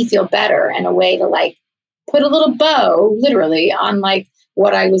made me feel better and a way to like put a little bow literally on like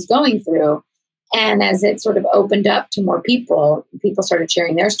what I was going through. And as it sort of opened up to more people, people started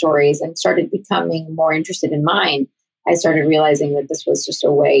sharing their stories and started becoming more interested in mine. I started realizing that this was just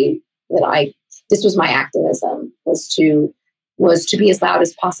a way that this was my activism, was to be as loud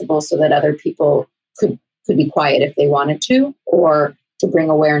as possible so that other people could be quiet if they wanted to, or to bring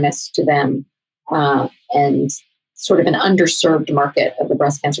awareness to them and sort of an underserved market of the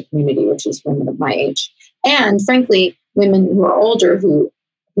breast cancer community, which is women of my age. And frankly, women who are older who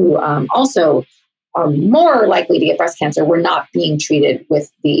also are more likely to get breast cancer were not being treated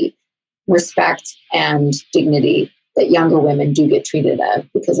with the respect and dignity that younger women do get treated at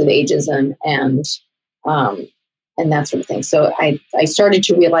because of ageism and that sort of thing. So I started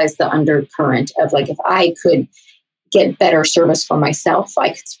to realize the undercurrent of like, if I could get better service for myself, I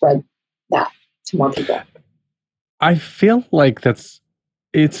could spread that to more people. I feel like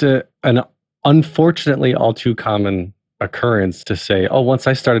it's an unfortunately all too common occurrence to say, oh, once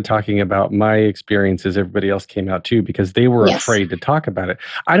I started talking about my experiences, everybody else came out too, because they were afraid to talk about it.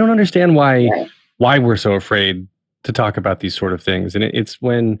 I don't understand why we're so afraid to talk about these sort of things. And it's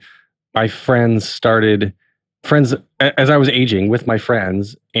when my friends, as I was aging with my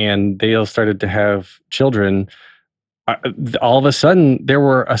friends and they all started to have children, all of a sudden there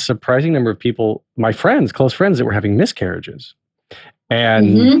were a surprising number of people, my friends, close friends, that were having miscarriages.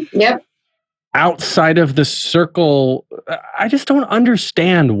 And outside of the circle, I just don't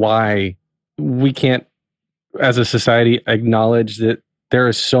understand why we can't, as a society, acknowledge that there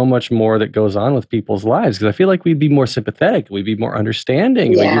is so much more that goes on with people's lives. Because I feel like we'd be more sympathetic, we'd be more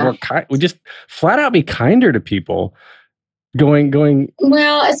understanding, we'd just flat out be kinder to people. Going.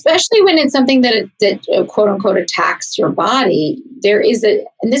 Well, especially when it's something that quote unquote attacks your body. There is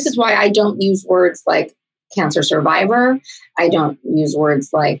and this is why I don't use words like cancer survivor. I don't use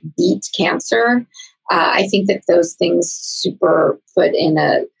words like beat cancer. I think that those things super put in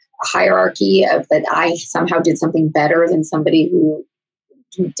a hierarchy of that I somehow did something better than somebody who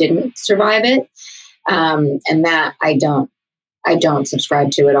didn't survive it. And that I don't subscribe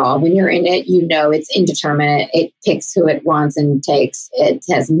to at all. When you're in it, you know it's indeterminate. It picks who it wants and takes. It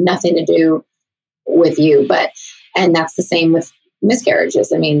has nothing to do with you. And that's the same with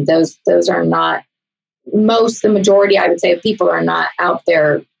miscarriages. I mean, those are not the majority, I would say, of people are not out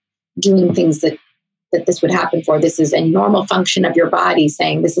there doing things that this would happen for. This is a normal function of your body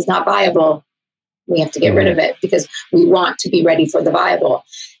saying this is not viable. We have to get rid of it because we want to be ready for the viable.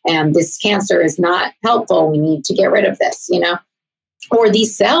 And this cancer is not helpful. We need to get rid of this, or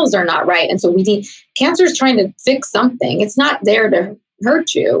these cells are not right. And so cancer is trying to fix something. It's not there to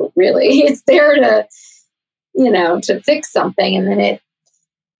hurt you, really. It's there to, to fix something. And then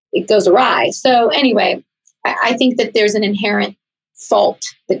it goes awry. So anyway, I think that there's an inherent fault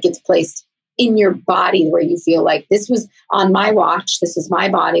that gets placed in your body where you feel like this was on my watch. This is my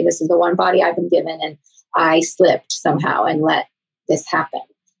body. This is the one body I've been given. And I slipped somehow and let this happen.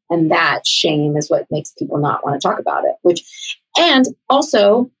 And that shame is what makes people not want to talk about it, and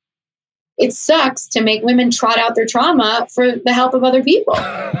also it sucks to make women trot out their trauma for the help of other people.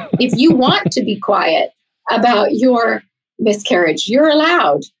 If you want to be quiet about your miscarriage, you're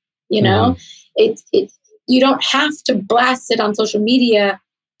allowed, you don't have to blast it on social media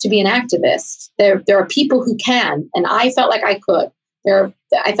to be an activist. There are people who can, and I felt like I could. I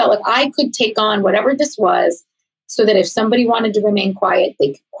felt like I could take on whatever this was, so that if somebody wanted to remain quiet, they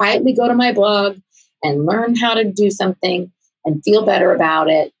could quietly go to my blog and learn how to do something and feel better about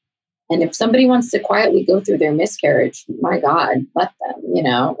it. And if somebody wants to quietly go through their miscarriage, my God, let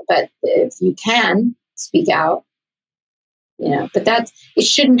them, but if you can speak out, but it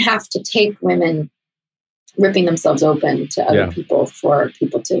shouldn't have to take women ripping themselves open to other people for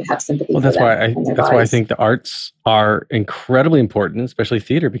people to have sympathy. Well, that's why I think the arts are incredibly important, especially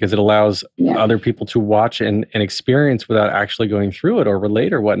theater, because it allows other people to watch and experience without actually going through it or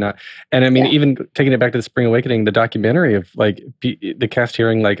relate or whatnot. And I mean, even taking it back to the Spring Awakening, the documentary of like the cast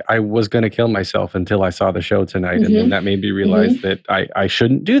hearing, like, I was going to kill myself until I saw the show tonight. And then that made me realize that I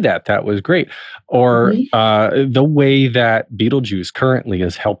shouldn't do that. That was great. Or the way that Beetlejuice currently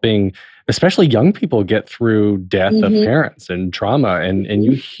is helping especially young people get through death of parents and trauma. And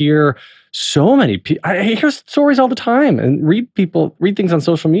you hear so many people, I hear stories all the time and read things on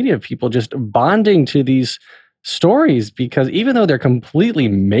social media of people just bonding to these stories, because even though they're completely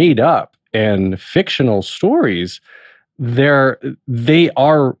made up and fictional stories, they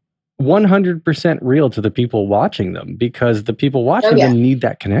are 100% real to the people watching them, because the people watching them need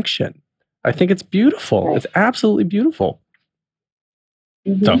that connection. I think it's beautiful. Right. It's absolutely beautiful.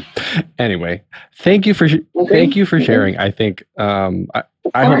 So anyway, thank you for sharing. I think I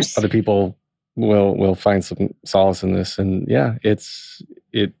hope other people will find some solace in this. And I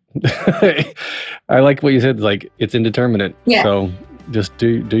like what you said, like, it's indeterminate. Yeah. So just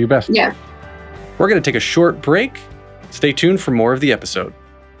do your best. Yeah. We're going to take a short break. Stay tuned for more of the episode.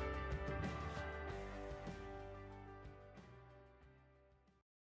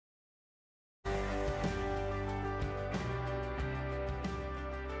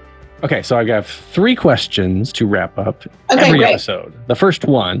 Okay, so I've got 3 questions to wrap up every episode. The first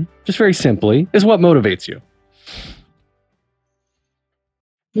one, just very simply, is what motivates you?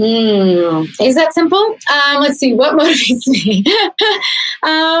 Is that simple? Let's see, what motivates me?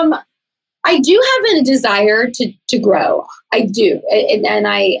 I do have a desire to grow. I do,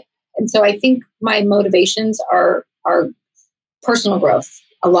 and so I think my motivations are personal growth.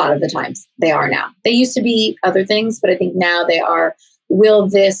 A lot of the times, they are now. They used to be other things, but I think now they are. Will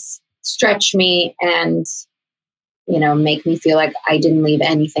this stretch me and, make me feel like I didn't leave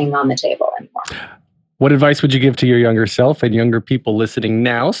anything on the table anymore? What advice would you give to your younger self and younger people listening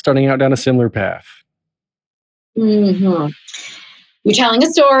now, starting out down a similar path? You're telling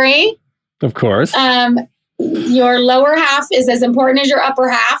a story. Of course. Your lower half is as important as your upper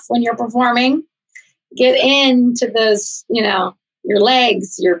half when you're performing. Get into those, your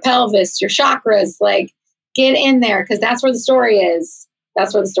legs, your pelvis, your chakras, like, get in there, because that's where the story is.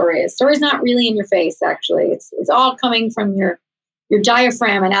 That's where the story is. Story's not really in your face, actually. It's all coming from your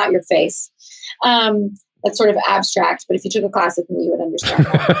diaphragm and out your face. That's sort of abstract, but if you took a class with me, you would understand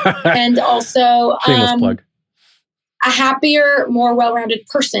that. And also, shameless plug. A happier, more well-rounded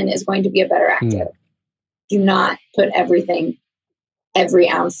person is going to be a better actor. Do not put every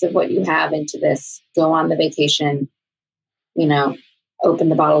ounce of what you have into this. Go on the vacation, open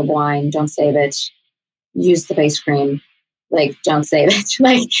the bottle of wine, don't save it. Use the face cream. Like, don't save it.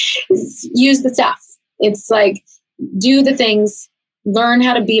 Like, use the stuff. It's like, do the things, learn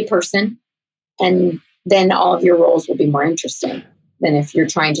how to be a person, and then all of your roles will be more interesting than if you're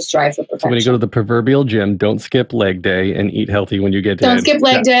trying to strive for perfection. So when you go to the proverbial gym, don't skip leg day and eat healthy when you get to Don't skip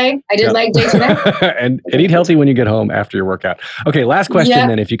leg day. I did leg day today. and eat healthy when you get home after your workout. Okay, last question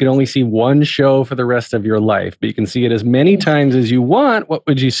then. If you could only see one show for the rest of your life, but you can see it as many times as you want, what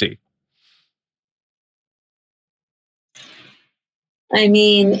would you see? I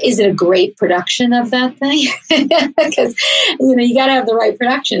mean, is it a great production of that thing? Because, you got to have the right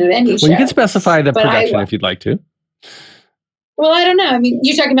production of any show. Well, you can specify the production if you'd like to. Well, I don't know. I mean,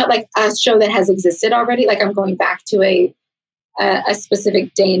 you're talking about like a show that has existed already? Like, I'm going back to a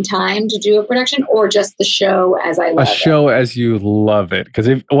specific day and time to do a production, or just the show as I love it? A show as you love it. Because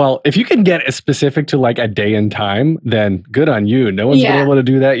if you can get specific to like a day and time, then good on you. No one's been able to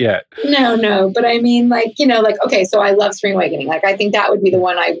do that yet. No. But I mean, like, okay, so I love Spring Awakening. Like, I think that would be the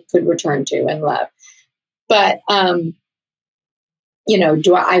one I could return to and love. But,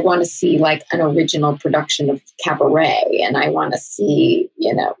 do I want to see like an original production of Cabaret, and I want to see,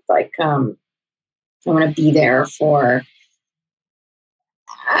 I want to be there for,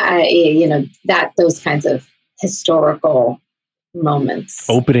 those kinds of historical moments.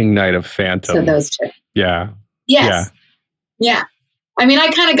 Opening night of Phantom. So those two. Yeah. Yes. Yeah. I mean, I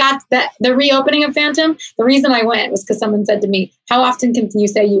kind of got the reopening of Phantom. The reason I went was because someone said to me, how often can you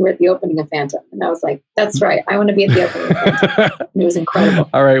say you were at the opening of Phantom? And I was like, that's right. I want to be at the opening of Phantom. And it was incredible.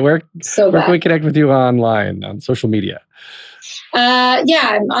 All right. Where can we connect with you online, on social media? I'm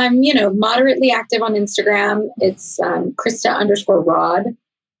moderately active on Instagram. It's Krista _Rod.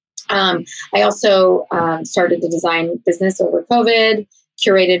 I also started the design business over COVID,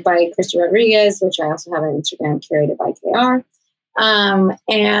 curated by Krista Rodriguez, which I also have on Instagram, curated by KR.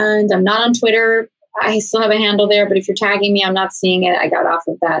 And I'm not on Twitter. I still have a handle there, but if you're tagging me, I'm not seeing it. I got off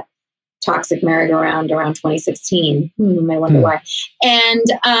of that toxic merry-go-round around 2016. I wonder why. And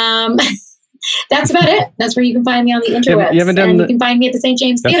that's about it. That's where you can find me on the interwebs. You can find me at the St.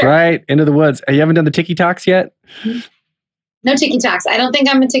 James Theater. That's right. Into the Woods. You haven't done the TikToks yet? No TikToks. I don't think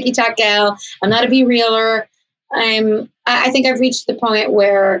I'm a TikTok gal. I'm not a BeRealer. I think I've reached the point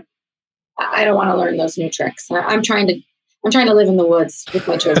where I don't want to learn those new tricks. I'm trying to live in the woods with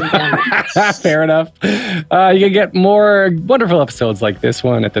my chosen family. Fair enough. You can get more wonderful episodes like this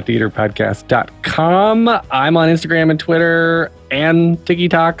one at thetheaterpodcast.com. I'm on Instagram and Twitter and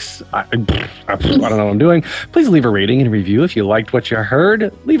TikToks. I don't know what I'm doing. Please leave a rating and review if you liked what you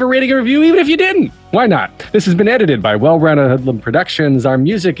heard. Leave a rating and review even if you didn't. Why not? This has been edited by Well-Rounded Hoodlum Productions. Our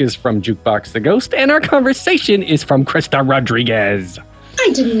music is from Jukebox the Ghost, and our conversation is from Krista Rodriguez.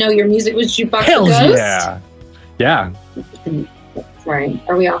 I didn't know your music was Jukebox the Ghost. Yeah. Yeah. Sorry,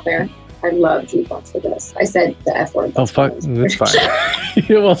 are we off air? I love Jukebox the Ghost. I said the F word. Oh, fuck. That's fine.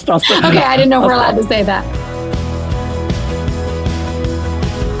 Well, stop. Okay, I didn't know if we're allowed to say that.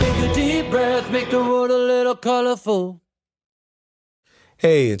 Take a deep breath, make the world a little colorful.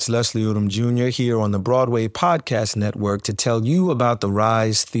 Hey, it's Leslie Odom Jr. here on the Broadway Podcast Network to tell you about the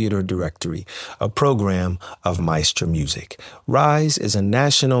Rise Theater Directory, a program of Maestra Music. Rise is a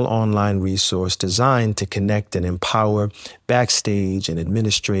national online resource designed to connect and empower backstage and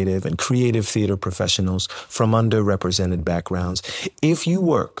administrative and creative theater professionals from underrepresented backgrounds. If you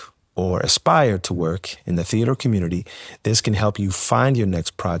work or aspire to work in the theater community, this can help you find your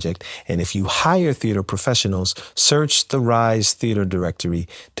next project. And if you hire theater professionals, search the Rise Theater Directory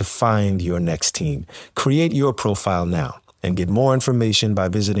to find your next team. Create your profile now and get more information by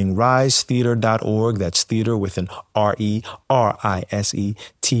visiting risetheater.org. That's theater with an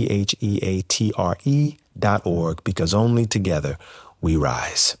RERISETHEATRE.org, because only together we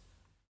rise.